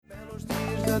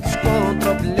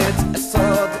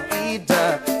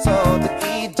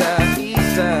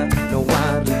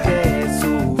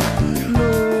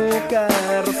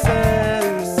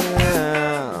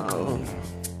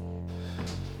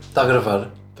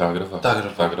Está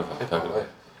a gravar.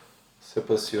 Ser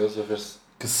pacioso a ver se...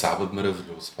 Que sábado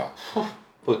maravilhoso, pá.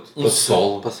 Puto,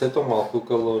 Sol. Passei tão mal com o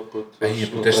calor, puto. Aí,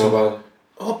 No trabalho.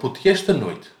 Oh, puto, e esta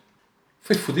noite?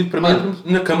 Foi fodido para mim.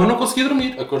 Na cama não conseguia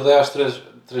dormir. Acordei às 3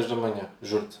 da manhã,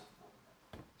 juro-te.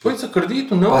 Pois,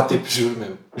 acredito, não? Pá, tipo, juro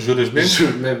mesmo. Juras mesmo?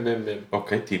 Juro mesmo.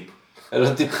 Ok, tipo.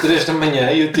 Era tipo 3 da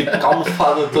manhã e eu tipo, com a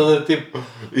almofada toda, tipo...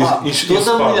 Pá,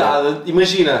 toda molhada,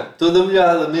 imagina, toda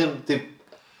molhada mesmo, tipo...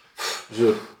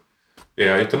 Juro.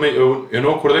 É, eu também, eu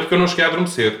não acordei porque eu não cheguei a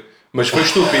adormecer. Mas foi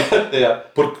estúpido.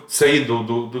 Porque saí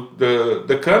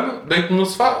da cama, deito-me no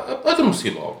sofá, adormeci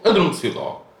logo.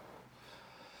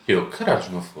 Eu, caralho,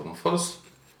 não foda-se.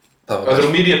 A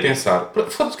dormir e a pensar.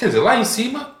 Foda-se, quer dizer, lá em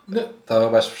cima... Estava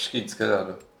mais fresquinho, se calhar.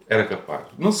 Era capaz.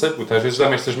 Não sei, puto, às vezes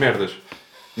dá-me estas merdas.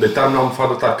 Deitar-me na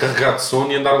almofada, estar carregado de sono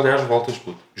e andar ali às voltas,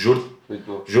 puto.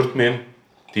 Juro-te mesmo.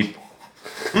 Tipo.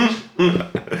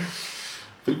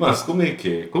 Mas como é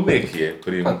que é,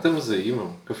 primo? Pá, estamos aí,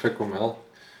 mano. Café com mel.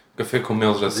 Café com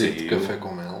mel já saiu. Café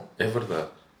com mel. É verdade.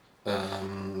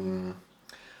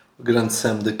 O grande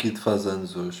Sam daqui te faz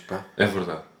anos hoje, pá. É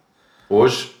verdade.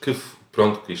 Hoje, que isto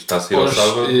está a ser ao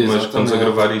sábado, mas estamos a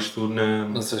gravar isto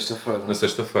na sexta-feira. Na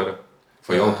sexta-feira.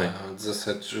 Foi ontem.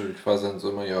 17 de julho, faz anos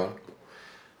o maior.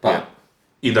 Pá. Yeah.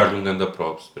 E dar-lhe um grande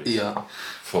props para isso. Yeah.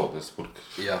 Foda-se, porque...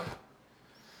 Yeah.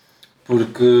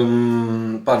 Porque,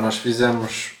 pá, nós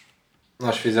fizemos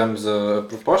a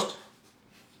proposta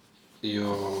e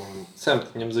sempre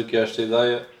tínhamos aqui esta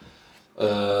ideia,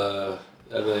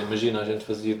 imagina, a gente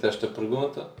fazia-te esta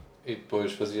pergunta e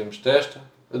depois fazíamos esta,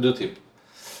 do tipo,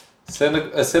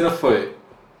 a cena foi,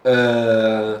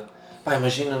 pá,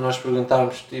 imagina nós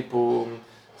perguntarmos tipo,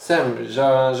 Sam,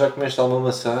 já comeste alguma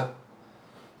maçã?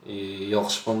 E ele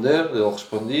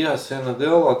respondia a cena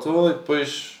dele, à toa, e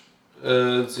depois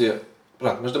dizia,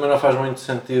 pronto, mas também não faz muito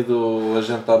sentido a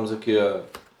gente estarmos aqui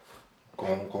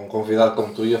com um convidado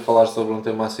como tu e a falar sobre um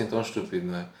tema assim tão estúpido,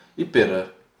 não é? E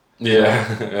pera? Yeah,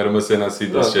 era uma cena assim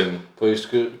desse género. Foi isto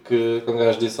que um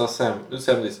gajo disse ao Sam. O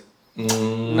Sam disse,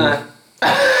 não.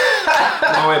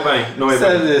 Não é bem.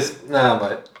 Sam disse, não,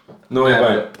 bem. Não é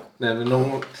bem.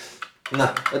 Não,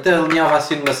 até alinhava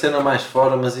assim numa cena mais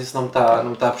fora, mas isso não me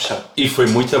está a puxar. E foi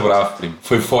muito bravo, primo.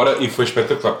 Foi fora e foi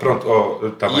espetacular. Pronto,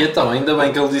 está bem. E então, ainda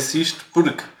bem que ele disse isto,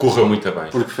 porque... Correu muito bem.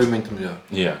 Porque foi muito melhor.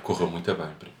 Correu muito bem,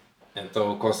 primo.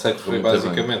 Então o conceito foi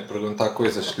basicamente perguntar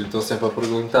coisas que lhe estão sempre a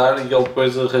perguntar e ele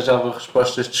depois arranjava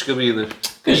respostas descabidas.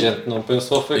 Que a gente não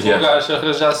pensou foi que o gajo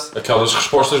arranjasse... Aquelas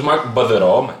respostas mais...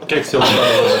 Badaró, mano. O que é que se ele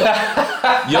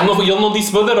badaró? E ele não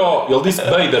disse badaró, ele disse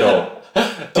beidaró.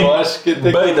 Tipo, eu acho que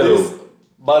tem que disse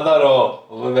badaró,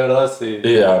 uma merda assim.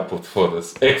 Puto,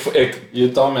 foda-se. É que... E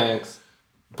o Tom Hanks.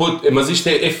 Puto, mas isto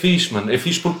é fixe, mano. É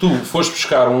fixe porque tu foste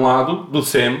buscar um lado do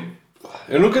Sam.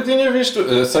 Eu nunca tinha visto,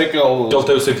 eu sei que ele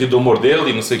tem o sentido do humor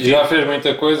dele e não sei o quê. Já fez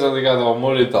muita coisa ligada ao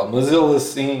humor e tal, mas ele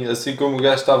assim como o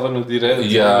gajo estava no direto...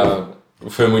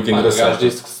 Foi muito engraçado. O gajo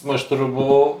disse que se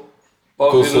masturbou para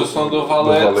ouvir o som do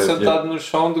valete sentado no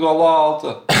chão de gola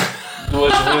alta.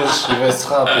 2 vezes, se tivesse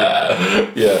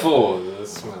rápido.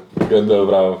 Foda-se, mano. Ganda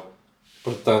bravo.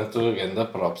 Portanto, ganda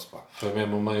props, pá. Foi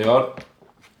mesmo o maior.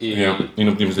 E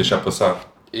não podíamos deixar passar.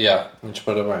 Muitos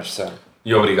parabéns, Sam.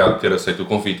 E obrigado por ter aceito o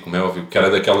convite, como é óbvio, que era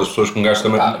daquelas pessoas que um gajo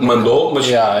também mandou, mas...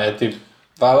 É tipo,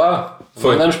 vá lá.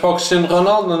 Mandamos para o Cristiano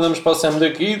Ronaldo, mandamos para o Sam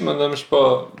daqui, mandamos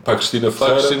para a Cristina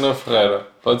Ferreira.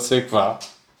 Pode ser que vá.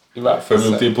 E vai. Foi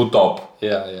mesmo tipo o top.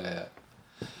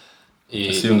 E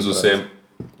assim-nos o Sam.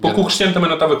 Porque o Cristiano também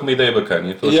não estava com uma ideia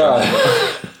bacana. Então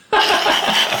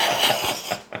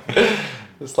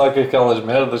se lá que aquelas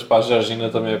merdas para a Georgina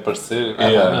também aparecer.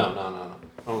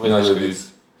 Não vejo nada disso.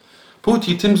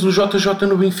 Puto, e temos o JJ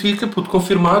no Benfica, puto,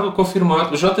 confirmado. O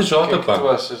JJ, pá. O que tu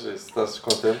achas disso? Estás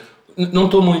contente? Não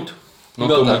estou muito.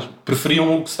 Preferi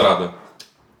um Hugo Estrada.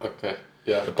 Ok.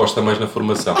 Aposta mais na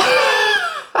formação.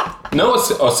 Não,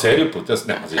 a sério, puto.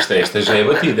 Não, mas esta já é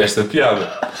batida, esta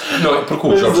piada. Não, é porque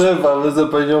o Jorge... mas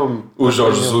apanhou-me. O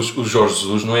Jorge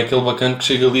Jesus não é aquele bacana que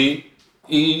chega ali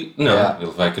e... Não,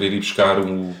 ele vai querer ir buscar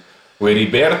o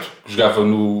Heriberto, que jogava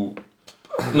no...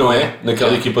 Não é?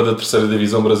 Naquela equipa da 3ª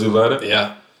Divisão Brasileira.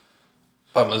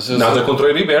 Pá, mas nada contra o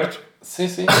Heriberto.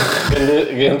 Sim.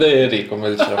 Ganda Eri, como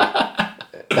ele chama.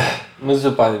 Mas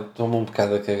o pai, estou-me um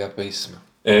bocado a cagar para isso, meu.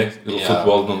 O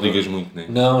futebol não ligas muito, né?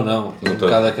 Não. Estou um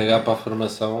bocado a cagar para a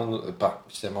formação. Pá,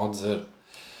 isto é mal dizer.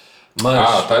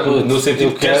 Mas, no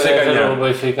sentido que queres ganhar. O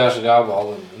Benfica a jogar a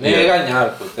bola. Nem é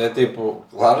ganhar, puto. É tipo,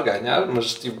 claro, ganhar,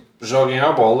 mas tipo, joguem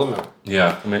à bola,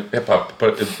 meu. Também.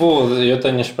 Foda-se, eu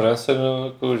tenho a esperança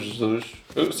com o Jesus.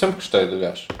 Eu sempre gostei do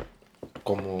gajo.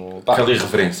 Como... Aquela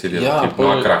irreverência dele, tipo,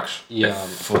 não há craques.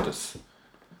 Foda-se.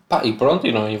 Pá, e pronto,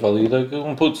 e não invalida que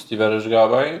um puto, se estiver a jogar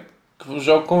bem, que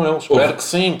jogue com ele. Espero que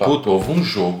sim, pá. Puto, houve um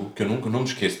jogo que eu nunca não me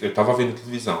esqueço. Eu estava a ver na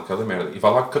televisão, aquela merda, e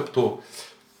vai lá que captou.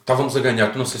 Estávamos a ganhar,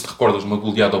 tu não sei se te recordas, uma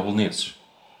goleada ao Belenenses.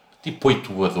 Tipo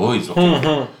 8-2,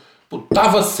 ou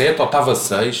estava 7 ou estava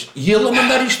 6, e ele a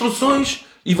mandar instruções,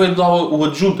 e veio lá o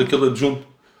adjunto, aquele adjunto,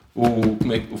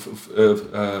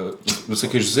 não sei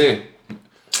o que é José.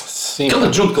 Sim, Aquele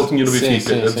adjunto que ele tinha no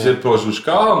Benfica, a dizer para os juros,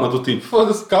 calma, do tipo,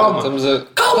 foda-se, calma.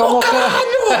 Calma,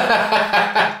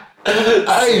 caralho!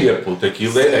 Ai, puta,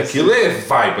 aquilo é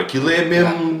vibe, aquilo é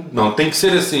mesmo... Não, tem que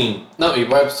ser assim. Não, e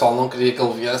bem, pessoal, não queria que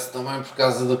ele viesse também por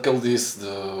causa do que ele disse,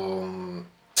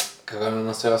 que agora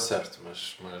não sei ao certo,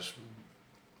 mas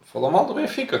falou mal do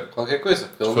Benfica, qualquer coisa,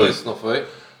 que ele disse, não foi?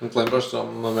 Não te lembras de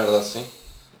uma merda assim?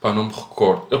 Pá, não me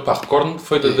recordo. Recordo-me que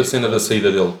foi da cena da saída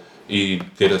dele e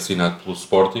ter assinado pelo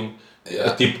Sporting,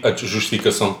 a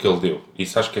justificação que ele deu.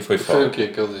 Isso acho que foi falso. Foi o quê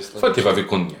que ele disse? Teve a ver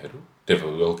com dinheiro.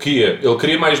 Ele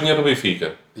queria mais dinheiro no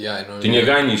Benfica. Tinha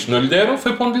ganho isto, não lhe deram,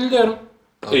 foi para onde lhe deram.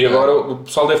 Okay. E agora o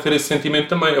pessoal deve ter esse sentimento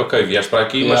também. Ok, vieste para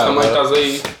aqui, mas também estás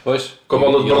aí com a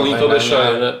bola de Berlim toda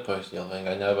cheia. Pois, ele vem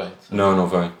ganhar bem. Não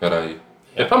vem, espera aí.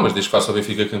 Mas desde que faça o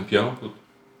Benfica campeão,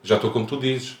 já estou como tu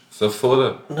dizes, se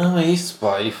foda. Não, é isso,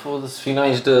 pá, e foda-se,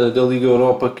 finais da Liga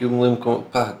Europa que eu me lembro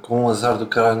com um azar do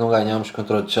caralho não ganhámos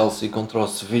contra o Chelsea e contra o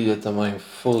Sevilha também,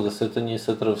 foda-se, eu tenho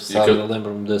isso atravessado, eu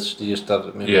lembro-me desses dias estar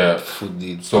mesmo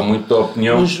fodido. Sou muito da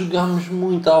opinião. Mas jogámos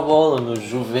muito à bola, nos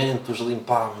Juventus,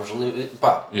 limpámos,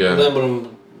 lembro-me,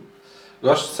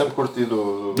 gosto de sempre curtir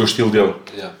do estilo dele.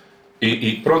 Yeah.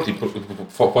 E pronto,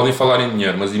 podem falar em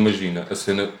dinheiro, mas imagina, a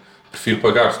cena... Prefiro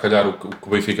pagar, se calhar, o que o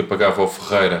Benfica pagava ao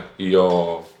Ferreira e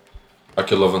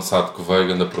àquele avançado que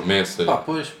veio, anda promessa.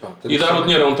 E dar o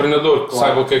dinheiro a um treinador que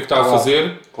saiba o que é que está a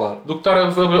fazer, do que estar a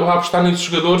apostar nesses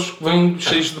jogadores que vêm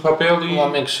cheios de papel e... Um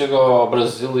homem que chega ao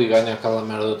Brasil e ganha aquela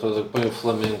merda toda, que põe o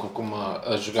Flamengo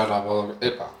a jogar à bola.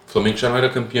 Epá. O Flamengo já não era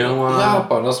campeão há...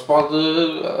 não se pode...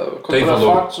 Tem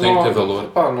valor, factos, tem que ter valor.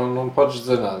 Epá, não podes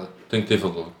dizer nada. Tem que ter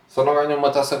valor. Só não ganhou uma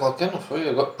taça qualquer, não foi?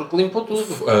 Agora, porque limpou tudo.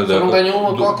 Só não ganhou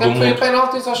uma qualquer, foi a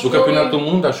penaltis, acho que do Campeonato do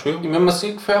Mundo, acho eu. E mesmo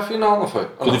assim que foi à final, não foi?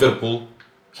 Com o Liverpool.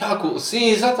 Sim,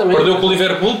 exatamente. Perdeu com o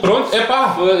Liverpool, pronto,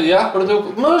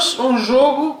 perdeu. Mas um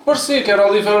jogo que parecia que era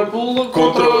o Liverpool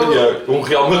contra um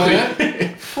Real Madrid.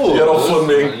 E era o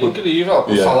Flamengo. Incrível,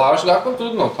 por falar a jogar com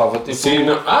tudo, não estava tipo... Sim,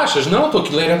 não. Achas? Não,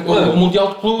 aquilo era o Mundial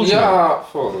de Clubes.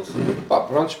 Foda-se.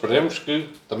 Pronto, esperemos que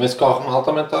também se corre mal,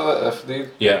 também está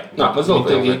fedido. Não, mas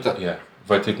ele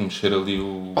vai ter que mexer ali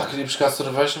o... Queria buscar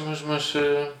cerveja, mas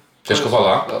queres que eu vá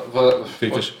lá?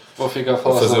 Vou ficar a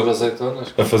falar sobre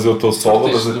azeitonas. A fazer o teu solo.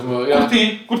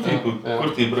 Curti,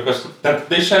 por acaso. Tanto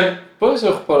deixei. Pois,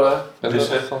 eu reparei.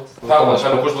 Está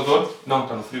no congelador? Não,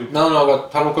 está no frio. Não, agora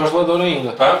está no congelador ainda.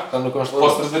 Está no congelador.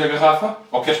 Posso trazer a garrafa?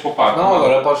 Ou queres poupar? Não,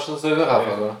 agora podes trazer a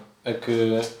garrafa. Agora. É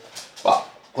que,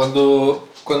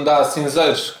 quando há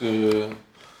cinzeiros que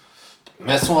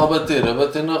começam a bater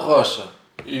na rocha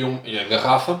e a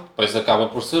garrafa, depois acaba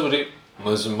por se abrir.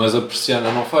 Mas a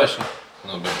persiana não fecha.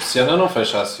 A persiana não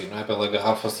fecha assim, não é? Pela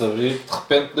garrafa se abrir, de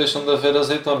repente deixam de haver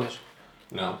azeitonas.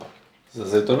 Não, pá. As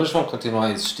azeitonas vão continuar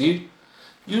a existir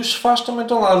e os sofás também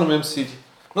estão lá no mesmo sítio.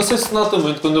 Não sei se nota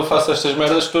muito quando eu faço estas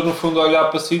merdas, estou no fundo a olhar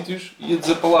para sítios e a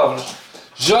dizer palavras.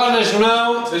 Jonas,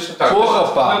 não! Deixa estar. Porra,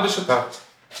 pá! Não, deixa estar.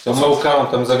 É o meu cão,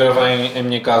 estamos a gravar em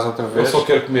minha casa outra vez. Eu só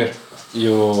quero comer. E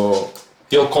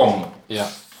ele come.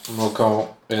 O meu cão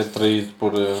é atraído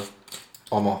por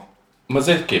homo. Mas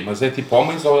é de quê? Mas é tipo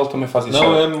homens ou ele também faz isso?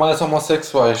 Não, é mais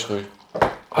homossexuais, Rui.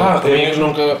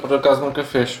 Comigo por acaso nunca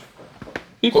fez.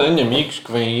 E tenho amigos que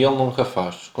vêm e ele nunca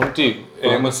faz. Contigo.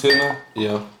 É uma cena...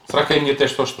 Será que é a minha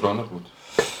testosterona, puto?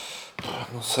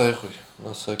 Não sei, Rui.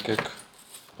 Não sei o que é que...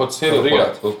 Pode ser,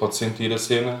 obrigado. Ele pode sentir a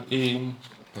cena e...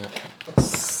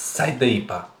 Sai daí,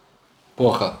 pá.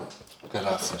 Porra.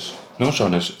 Graças. Não,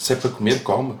 Jonas, se é para comer,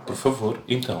 come, por favor.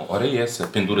 Então, ora é essa.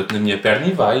 Pendura-te na minha perna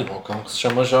e vai. O cão que se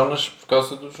chama Jonas por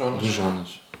causa do Jonas. Do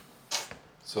Jonas.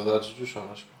 Saudades do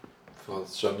Jonas, pá.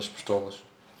 Foda-se, Jonas Pistolas.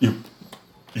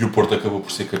 E o Porto acabou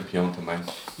por ser campeão também.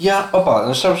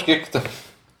 Mas sabes o que é que...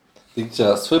 Digo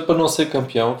já, se foi para não ser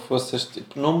campeão, que fosse este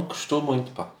tipo, não me custou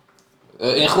muito, pá.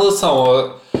 Em relação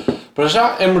a... Para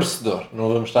já é merecedor, não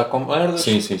vamos estar com merdas.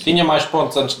 Sim. Tinha mais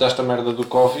pontos antes desta merda do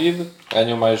Covid,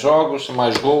 ganhou mais jogos,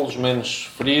 mais golos, menos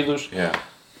feridos.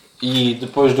 E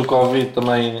depois do Covid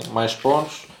também mais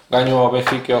pontos. Ganhou ao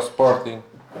Benfica e ao Sporting.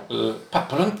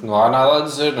 Pronto, não há nada a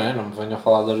dizer, não é? Não me venham a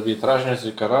falar de arbitragens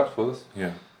e caralho, foda-se.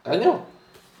 Ganhou.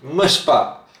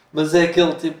 Mas é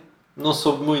aquele tipo, não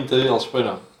soube muito a eles, pois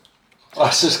não.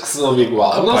 Achas que soube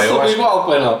igual? Não soube igual,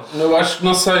 pois não. Eu acho que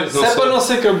não sei. Se é para não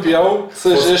ser campeão, que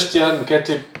seja este ano, que é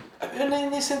tipo... Eu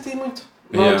nem senti muito.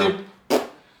 Não, tipo...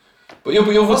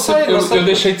 Eu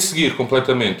deixei de seguir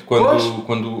completamente.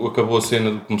 Quando acabou a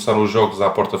cena de começar os jogos à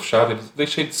porta fechada,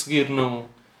 deixei de seguir, não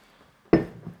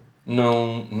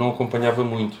acompanhava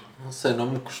muito. Não sei, não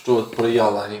me custou por aí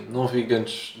além. Não vi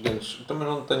grandes... Também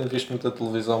não tenho visto muita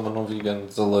televisão, mas não vi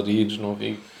grandes alaridos, não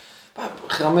vi... Pá,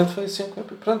 realmente foi assim,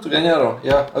 pronto, ganharam.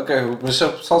 Ok, mas o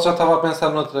pessoal já estava a pensar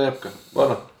noutra época.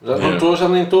 Bora, já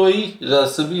nem estou aí, já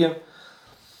sabia.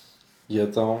 E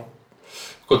então...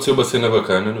 Aconteceu uma cena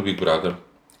bacana no Big Brother.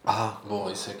 Bom,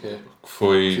 isso é que é. Que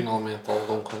foi... Finalmente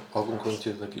algum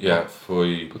conteúdo aqui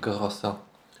foi... para o Carrossel.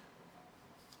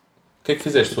 O que é que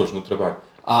fizeste hoje no trabalho?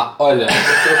 Olha, no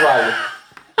trabalho.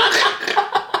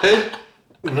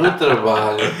 No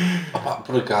trabalho.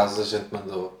 Por acaso a gente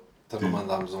também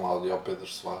mandámos um áudio ao Pedro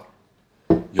Soares.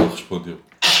 E ele respondeu.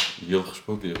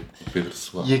 O Pedro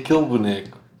Soares. E aquele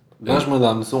boneco, nós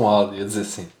mandámos um áudio a dizer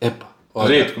assim: epá,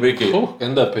 olha, como é que é?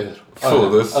 Anda Pedro.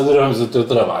 Foda-se. Adoramos o teu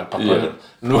trabalho, pá,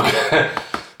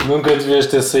 Nunca devias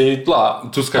ter saído de lá.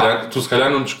 Tu se calhar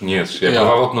não nos conheces. É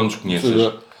provável que não nos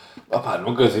conheças.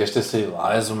 Nunca devias ter saído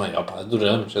lá. És o maior,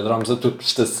 adoramos a tua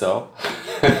prestação.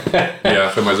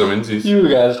 Foi mais ou menos isso. E o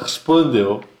gajo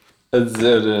respondeu a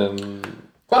dizer...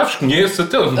 Claro que vos conheço,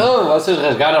 até... Não, vocês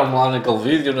rasgaram-me lá naquele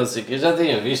vídeo, não sei o quê. Já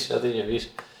tinha visto.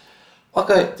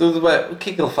 Ok, tudo bem. O que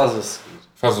é que ele faz a seguir?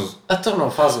 Então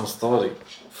não faz um story.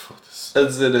 Foda-se. A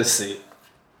dizer assim...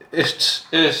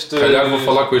 Se calhar vou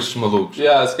falar com estes malucos.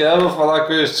 Se calhar vou falar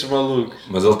com estes malucos.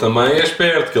 Mas ele também é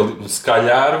esperto, que ele, se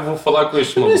calhar vou falar com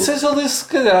estes malucos. Nem sei se ele disse se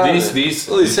calhar.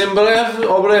 Disse. Ele disse em breve,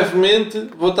 ou brevemente,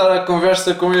 vou estar à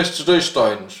conversa com estes dois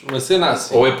toinos. Uma cena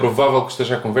assim. Ou é provável que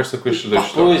esteja à conversa com estes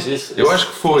dois toinos. Pois, isso. Eu acho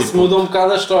que foi. Isso muda um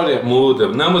bocado a história. Muda.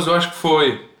 Não, mas eu acho que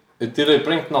foi. Eu tirei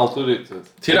print na altura e tudo.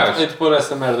 Tiraste? Hei de pôr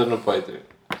essa merda no Patreon.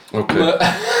 Ok.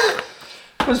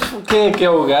 Mas quem é que é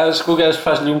o gajo? Que o gajo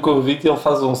faz-lhe um convite e ele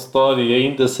faz um story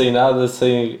ainda sem nada,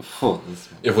 sem... Foda-se.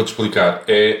 Eu vou-te explicar.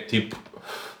 É tipo...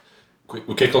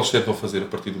 O que é que eles tentam fazer a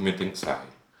partir do momento em que saem?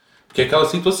 Porque é aquela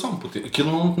situação.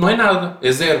 Aquilo não é nada.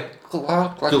 É zero.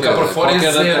 Claro aquilo cá para fora é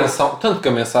zero. Atenção. Tanto que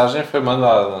a mensagem foi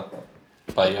mandada.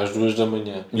 Pá, e às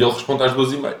 2h. E ele responde às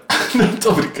 2h30. Não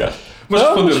estou a brincar. Mas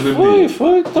respondeu no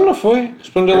Foi. Então não foi.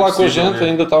 Respondeu lá com a gente. É.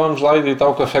 Ainda estávamos lá a editar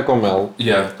o café com mel.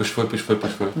 Pois foi.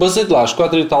 Basei de lá às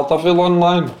 4 e tal. Estava ele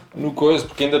online. No coisa.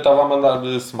 Porque ainda estava a mandar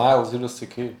smiles e não sei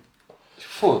o quê.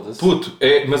 Foda-se. Puto,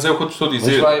 mas é o que eu te estou a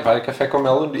dizer. Mas vai café com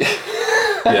mel um dia.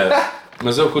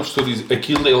 Mas é o que eu te estou a dizer.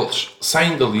 Aquilo, eles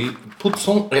saem dali. Puto,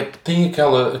 têm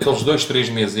aqueles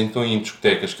 2-3 meses em que estão em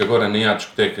discotecas. Que agora nem há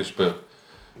discotecas para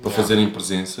fazerem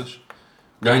presenças.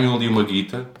 Ganham ali uma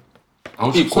guita. Há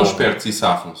uns que são espertos e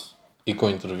safam-se. E com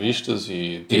entrevistas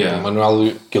e tipo,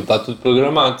 Manuel, aquilo está tudo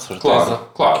programado, de certeza.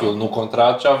 Claro. Aquilo no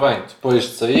contrato já vem. Depois de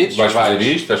sair, vais fazer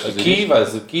isto, vais fazer aqui, isto.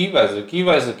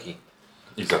 vais aqui.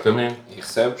 Exatamente. E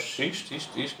recebes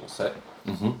isto, não sei.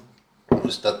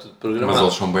 Mas está tudo programado. Mas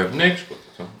eles são bem bonecos.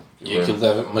 Então, e aquilo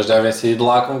mas devem sair de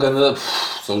lá com grande...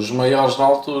 São os maiores na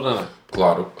altura, não é?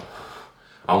 Claro.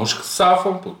 Há uns que se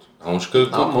safam, puto. Há uns que...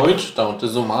 Há muitos, então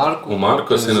tens o Marco. O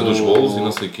Marco, a cena dos bolos e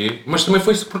não sei o quê. Mas também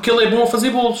foi porque ele é bom a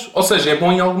fazer bolos. Ou seja, é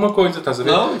bom em alguma coisa, estás a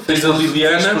ver? Não, tens a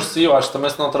Liliana... Fez por si, eu acho que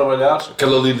também se não trabalhares...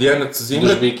 Aquela Liliana de Sesimbra...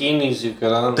 Dos biquinis e o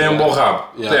caramba... Tem um bom rabo.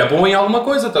 É bom em alguma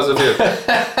coisa, estás a ver?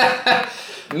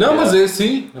 Não, mas é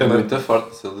assim. É muito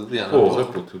forte essa Liliana. Porra,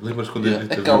 puto. Lembras quando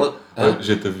a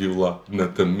gente a viu lá na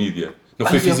Tam Mídia? Não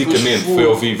foi fisicamente, foi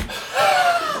ao vivo.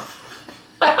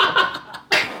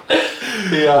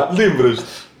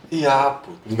 Lembras-te?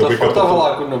 Puto. Estava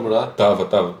lá com o namorado.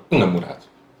 Estava. Um namorado.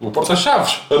 O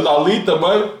Porta-Chaves. Anda ali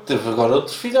também. Teve agora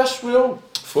outro filho, acho eu.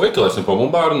 Foi, aquele é sempre a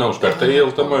bombar. Não, esperto é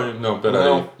ele também. Não,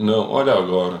 peraí. Não, olha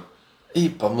agora.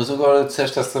 Mas agora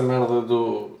disseste essa merda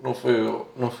do...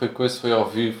 Não foi coisa, foi ao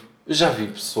vivo. Eu já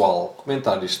vi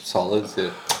comentários pessoal a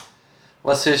dizer...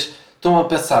 Vocês estão a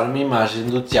pensar numa imagem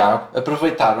do Tiago,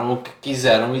 aproveitaram o que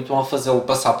quiseram e estão a fazê-lo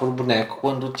passar por boneco,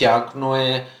 quando o Tiago não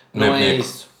é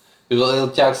isso. O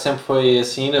Tiago sempre foi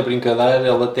assim, na brincadeira,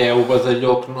 ele até é o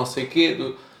badalhoco, não sei o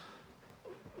quê.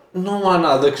 Não há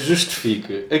nada que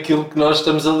justifique aquilo que nós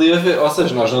estamos ali a ver. Ou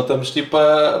seja, nós não estamos tipo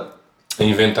a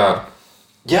inventar.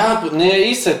 Nem é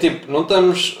isso, é tipo, não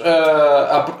estamos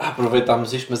a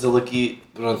aproveitarmos isto, mas ele aqui,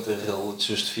 pronto, ele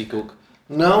justifica o que...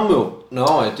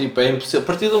 Não, é tipo, é impossível. A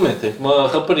partir do momento em que uma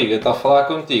rapariga está a falar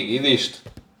contigo e diz-te,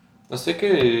 não sei o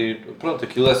quê, pronto,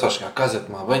 aquilo é só chegar a casa,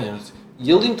 tomar banho, não sei.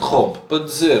 E ele interrompe para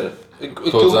dizer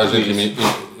todos a gente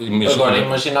agora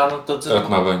imaginaram todos a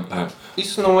tomar banho.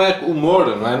 Isso não é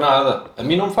humor, não é nada. A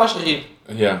mim não me faz rir.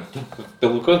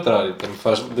 Pelo contrário, até me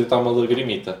faz deitar uma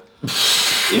lagrimita.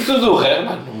 E tudo o resto,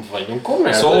 mano, não me venham com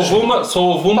merda. Só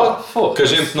houve uma Pá, que a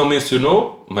gente não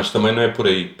mencionou, mas também não é por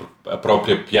aí. Porque a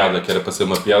própria piada, que era para ser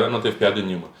uma piada, não teve piada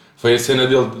nenhuma. Foi a cena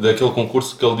daquele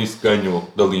concurso que ele disse que ganhou,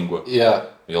 da língua. Yeah.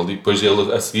 Depois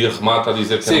ele a seguir remata a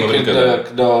dizer que Sim, era uma brincadeira.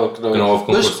 Que não houve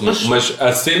concurso nenhum. Mas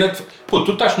a cena... Pô,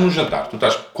 tu estás no jantar, tu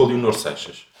estás com a Leonor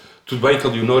Seixas. Tudo bem que a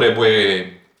Leonor é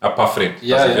bué para a frente,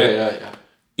 estás a ver?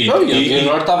 E a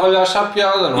Leonor estava-lhe a achar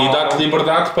piada, não? E dá-te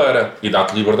liberdade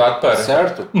para.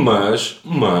 Certo. Mas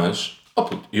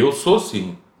puto, eu sou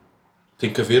assim. Tem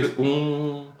que haver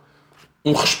um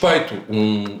respeito.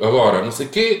 Agora, não sei o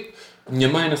quê, minha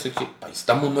mãe, não sei o quê. Pá, isso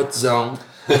dá-me uma tesão.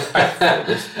 Ai,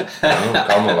 foda-se. Não,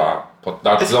 calma lá. Pode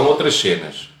dar tesão a outras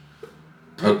cenas.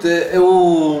 Puta,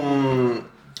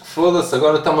 foda-se,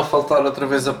 agora está-me a faltar outra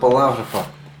vez a palavra, pá.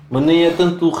 Mas nem é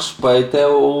tanto o respeito, é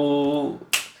o...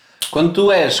 Quando tu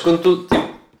tipo,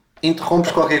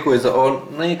 interrompes qualquer coisa, ou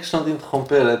nem é questão de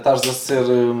interromper, é estás a ser...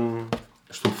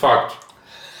 Estupefacto.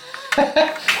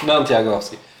 Não, Tiago,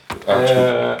 sim.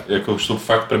 Desculpa. É que o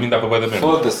estupefacto para mim dá para bué da merda.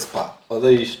 Foda-se, pá,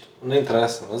 odeio isto. Não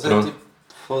interessa, mas Pronto. é tipo...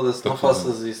 Foda-se, não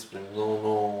faças isso, primo.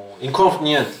 Não...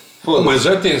 Inconveniente. Foda-se. Mas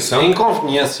atenção... É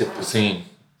inconveniência, pô. Sim.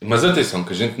 Mas atenção,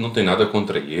 que a gente não tem nada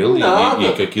contra ele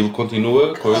e que aquilo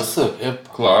continua coisa.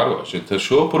 Claro, a gente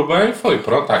achou por bem, foi,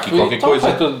 pronto, há aqui qualquer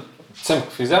coisa. Sempre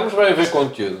que fizermos vai haver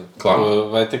conteúdo.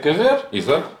 Claro. Vai ter que haver.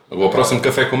 Exato. O próximo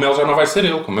café com mel já não vai ser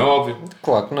ele, como é óbvio.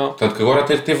 Claro que não. Tanto que agora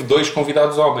até teve 2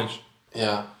 convidados homens.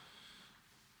 Yeah.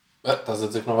 Estás a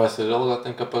dizer que não vai ser ele, agora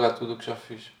tenho que apagar tudo o que já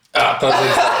fiz. Estás a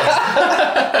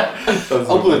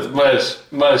dizer.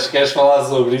 Mas queres falar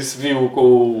sobre isso? Viu com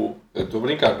o... Eu estou a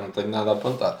brincar, não tenho nada a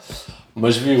apontar.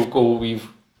 Mas viu com o Ivo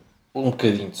um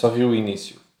bocadinho, só viu o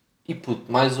início. E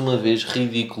puto, mais uma vez,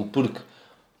 ridículo, porque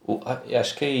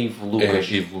acho que é Ivo Lucas. É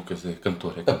Ivo Lucas, é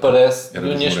cantor. Aparece de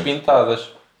unhas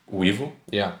pintadas. O Ivo?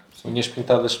 Yeah. Unhas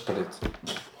pintadas de preto.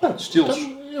 Estilos.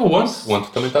 O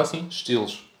Ante também está assim.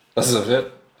 Estilos. Estás a ver?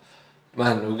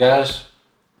 Mano, o gajo...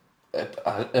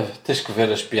 tens que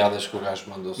ver as piadas que o gajo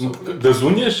mandou sobre... Das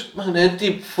unhas? Mano, é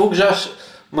tipo, fogo já...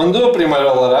 Mandou a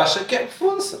primeira laracha, que é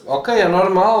foda-se. Ok, é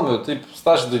normal, meu. Tipo, se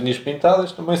estás de unhas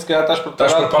pintadas, também se calhar estás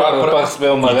preparado para receber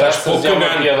uma dessas e uma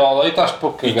piadola e estás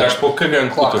pouco cagando. E estás pouco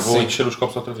cagando. Claro, eu vou encher os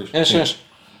copos outra vez. Enche.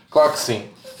 Claro que sim.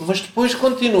 Mas depois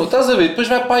continua. Estás a ver? Depois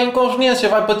vai para a inconveniência.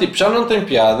 Vai para tipo, já não tem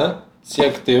piada, se é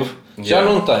que teve, já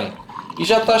não tem. E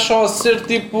já estás só a ser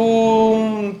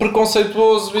tipo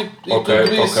preconceituoso e tudo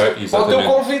isso. Para o teu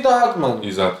convidado, mano.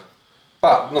 Exato.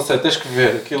 Pá, não sei, tens que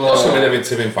ver. Aquilo eles também devem de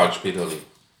ser bem pagos para ir ali.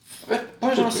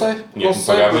 Pois não sei,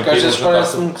 porque às vezes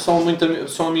parece-me que são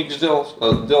amigos dele,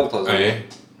 estás a ver?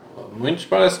 Muitos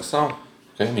parece que são.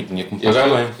 Ok, amigo, tinha que me pagar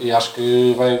bem. E acho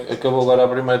que acabou agora a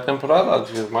primeira temporada, há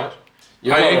de ver mais.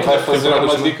 E agora vai fazer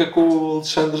uma dica com o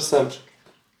Alexandre Santos.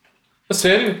 A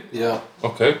sério? Yeah.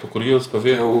 Ok, estou curioso para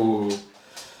ver.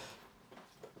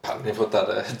 Pá, nem vou estar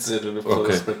a dizer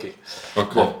para aqui.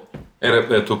 Ok. Bom,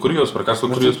 estou curioso, por acaso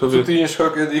estou curioso para ver. Tu tinhas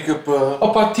qualquer dica para...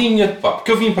 Opa, tinha, pá,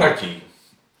 porque eu vim para aqui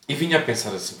e vinha a pensar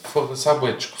assim, foda-se, há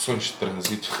boas discussões de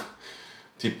trânsito.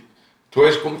 Tipo,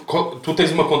 tu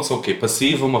tens uma condução o quê?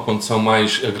 Passiva, uma condução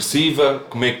mais agressiva?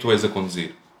 Como é que tu és a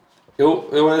conduzir? Eu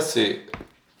é assim,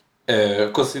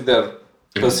 considero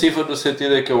passiva no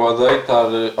sentido é que eu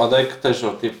odeio que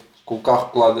estejam tipo, com o carro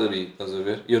colado a mim, estás a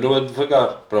ver? E eu não ando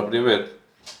devagar, propriamente.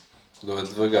 Não ando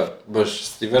devagar. Mas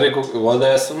se tiverem com... Eu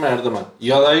odeio essa merda, mano.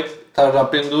 E odeio estar à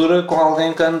pendura com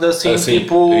alguém que anda assim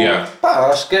tipo... Yeah. Pá,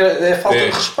 acho que é falta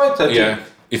de respeito.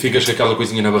 Tipo... E ficas com aquela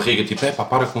coisinha na barriga, tipo, pá,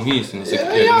 para com isso, não sei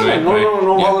o que.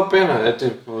 Não vale a pena. É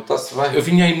tipo, está-se bem. Eu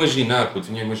vinha a imaginar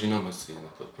uma cena.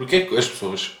 Porque é que as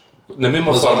pessoas... Na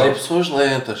mesma forma... Mas odeio pessoas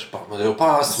lentas, pá, mas eu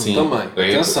passo também.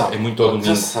 Atenção. É muito ao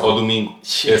domingo.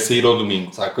 É sair ao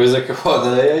domingo. Se há coisa que eu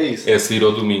odeio é isso. É sair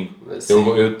ao domingo.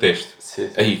 Eu detesto. Sim.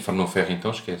 Aí, Fernão Ferro,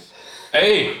 então esquece.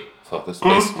 Ei! Falta-se.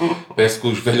 Parece que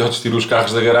os velhotes tiram os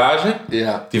carros da garagem.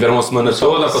 Tiveram uma semana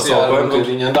toda a passar o pano.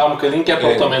 Andar um bocadinho que é para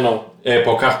ele também não. É,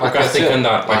 para o carro tem que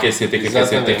andar, para aquecer, tem que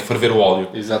aquecer, tem que ferver o óleo.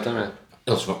 Exatamente.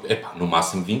 Eles vão, no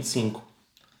máximo 25.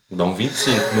 Dão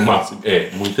 25 no máximo.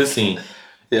 É, muito assim.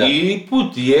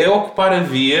 E é ocupar a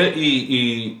via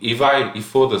e vai, e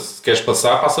foda-se. Se queres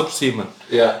passar, passa por cima.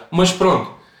 Mas pronto.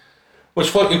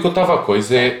 Mas o que eu estava a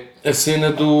coisa é a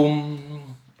cena do...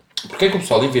 Porque é que o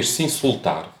pessoal, em vez de se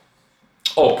insultar,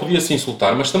 podia se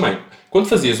insultar, mas também, quando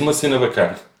fazias uma cena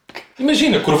bacana,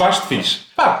 imagina, curvaste fixe.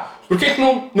 Pá, porque é que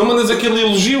não mandas aquele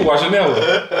elogio à janela?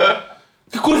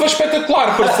 Que curva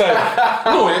espetacular, parceiro!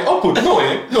 Não é? Oh puto, não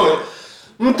é?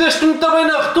 Meteste-me também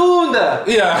na rotunda!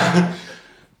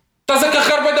 Estás a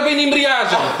carregar bem de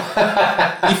embreagem.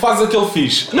 E faz aquele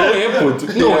fixe. Não é, puto.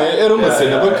 Não é. Era uma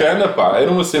cena bacana, pá.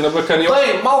 Era uma cena bacana.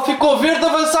 Bem, mal ficou verde,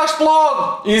 avançaste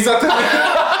logo. Exatamente.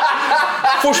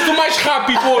 Foste tu mais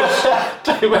rápido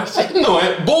hoje. Não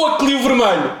é? Boa que li o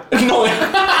vermelho. Não é?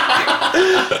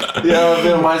 Ia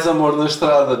haver mais amor na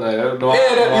estrada, não é? Não há,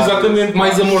 Era, exatamente,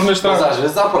 mais amor na estrada. Mas às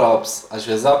vezes há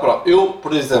props. Eu,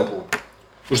 por exemplo...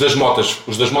 Os das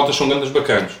motas são grandes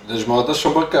bacanos. Das motas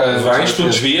são bacanas. Vais, tu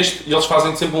desvias-te e eles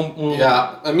fazem sempre um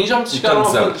A mim já me chegaram,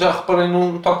 já reparei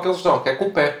num toque que eles dão, que é com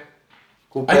o pé.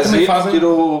 Com o também fazem? Tira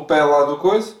o pé lá do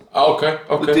coisa. Ok.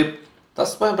 Do tipo,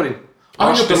 está-se bem, primo.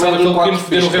 Eu pensava que ele queria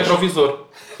foder o retrovisor.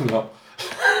 Não.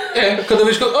 Cada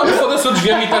vez que eu... Olha, foda-se, eu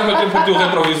desviar-me e estar-me a querer partir o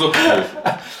retrovisor por depois.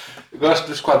 Gosto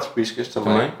dos 4 piscas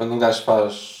também. Quando um gajo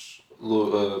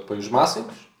põe os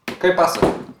máximos, ok,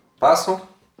 passam.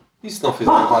 E se não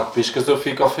fizerem 4 piscas, eu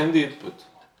fico ofendido, puto.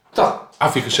 Então,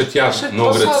 fica chateado, não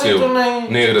agradeceu,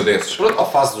 nem agradeces. Pronto, ou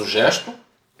fazes o gesto,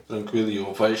 tranquilo, e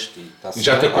eu vejo-te e está-se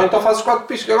já bem. Ou então fazes 4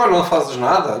 piscas, agora não fazes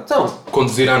nada. Então.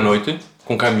 Conduzir à noite,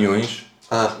 com caminhões,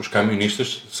 os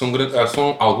camionistas,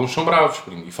 alguns são bravos,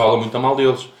 primo, e falam muito a mal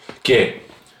deles. Que é,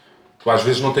 tu às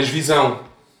vezes não tens visão.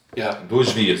 Duas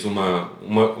vias,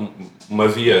 uma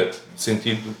via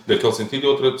daquele sentido e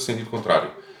outra de sentido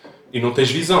contrário. E não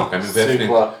tens visão, caminho bem à frente.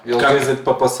 Claro. Eles dizem-te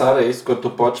para passar, é isso que tu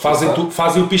podes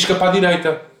fazem o pisca para a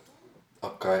direita.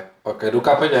 Ok.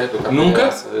 Nunca apanhei. Nunca?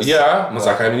 Mas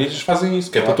há caminhonistas que fazem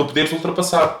isso, que é para tu poderes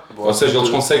ultrapassar. Ou seja, eles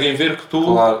conseguem ver que tu...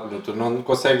 Claro, tu não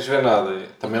consegues ver nada.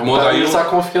 Também é um bocado isso à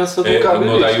confiança do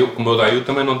caminhonista. O meu daí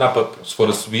também não dá para... Se for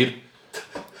a subir...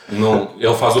 Não,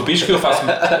 ele faz o pisco e eu faço...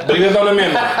 Brigadão na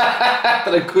mesma.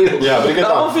 Tranquilo.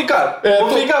 Brigadão. Vou ficar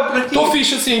por aqui. Estou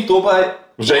fixe assim. Estou bem.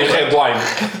 Já em headline,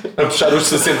 a puxar os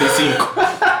 65.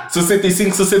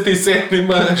 65, 67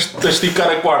 e a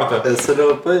esticar a quarta. Essa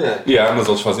não apanha. Mas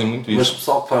eles fazem muito isso. Mas o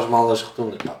pessoal que faz mal as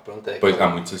rotundas, pronto, é pois, há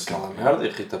muitos assim. Aquela merda,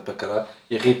 irrita para caralho.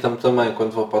 Irrita-me também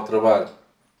quando vou para o trabalho.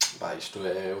 Isto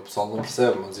é, o pessoal não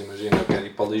percebe, mas imagina, eu quero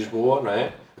ir para Lisboa, não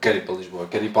é? Quero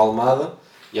ir para Almada.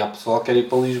 E há pessoal que quer ir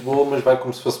para Lisboa, mas vai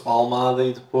como se fosse para a Almada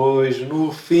e depois,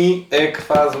 no fim, é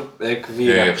que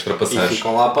vira. Os trapaceiros. E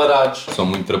ficam lá parados. São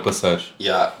muito trapaceiros.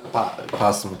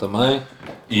 Passo-me também.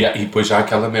 E depois já há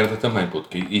aquela merda também, puto,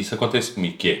 que isso acontece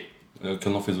comigo, que é, que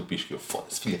ele não fez o pisca. Eu,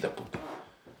 foda-se, filha da puta.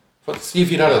 Foda-se, ia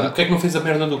virar, porque é que não fez a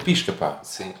merda do pisca, pá?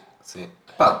 Sim.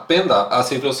 Depende, há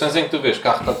situações em que tu vês que o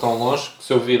carro está tão longe que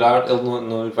se eu virar, ele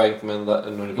não lhe vai encomendar.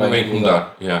 Não vai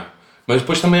incomodar. Mas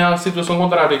depois também há a situação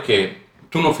contrária, que é,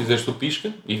 tu não fizeste o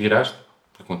pisca e viraste,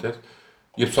 acontece,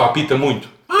 e a pessoa apita muito.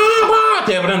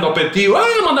 Até abranda ao pé de ti,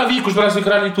 manda vir com os braços e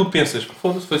caralho, e tu pensas,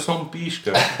 foda-se, foi só um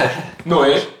pisca. Não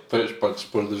é? Pois, podes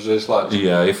pôr dos dois lados.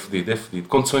 É fedido.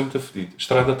 Condução é muito fedido. A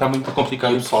estrada está muito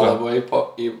complicada. E o pessoal é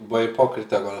bem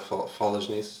hipócrita, agora falas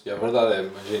nisso, e a verdade é,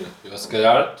 imagina, eu se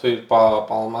calhar estou a ir para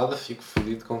a Almada, fico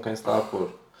fedido com quem se está a pôr.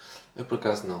 Eu por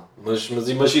acaso não, mas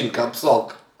imagino que há pessoal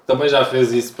que também já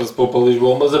fez isso para se pôr para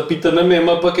Lisboa, mas apita na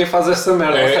mesma para quem faz essa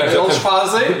merda. Eles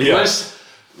fazem,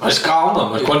 mas calma,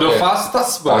 mas quando eu faço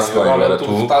está-se bem. Agora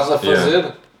tu estás a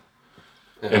fazer...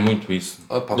 É muito isso.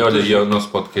 Olha, e é o nosso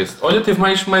podcast. Olha, teve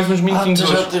mais uns minutinhos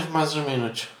hoje. Já teve mais uns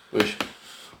minutos. Hoje.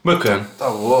 Bacana. Tá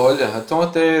bom, olha, então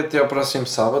até ao próximo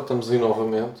sábado, estamos aí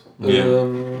novamente.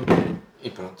 E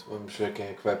pronto, vamos ver quem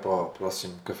é que vai para o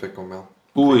próximo Café com Mel.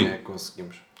 Quem é que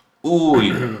conseguimos. Ui.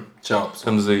 Tchau, pessoal.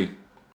 Estamos aí.